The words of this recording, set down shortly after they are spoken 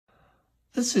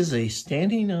This is a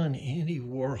standing on Andy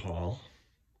Warhol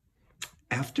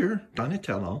after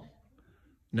Donatello,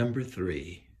 number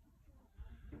 3.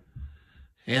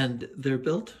 And they're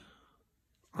built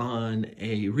on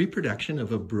a reproduction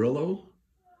of a Brillo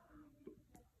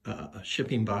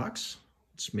shipping box.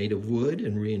 It's made of wood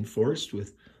and reinforced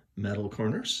with metal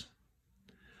corners.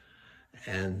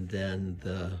 And then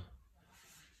the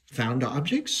found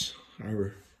objects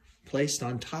are placed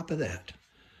on top of that.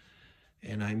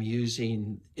 And I'm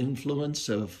using influence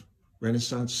of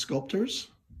Renaissance sculptors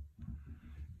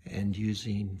and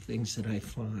using things that I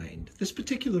find. This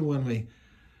particular one, we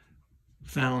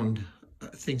found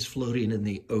things floating in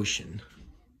the ocean.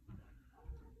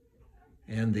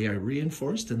 And they are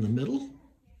reinforced in the middle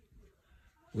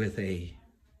with a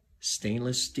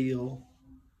stainless steel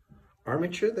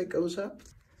armature that goes up,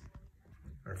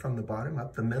 or from the bottom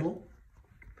up the middle.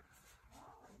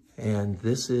 And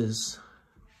this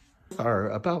are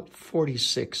about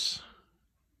 46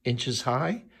 inches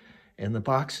high, and the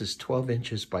box is 12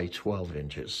 inches by 12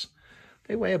 inches.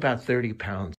 They weigh about 30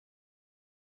 pounds.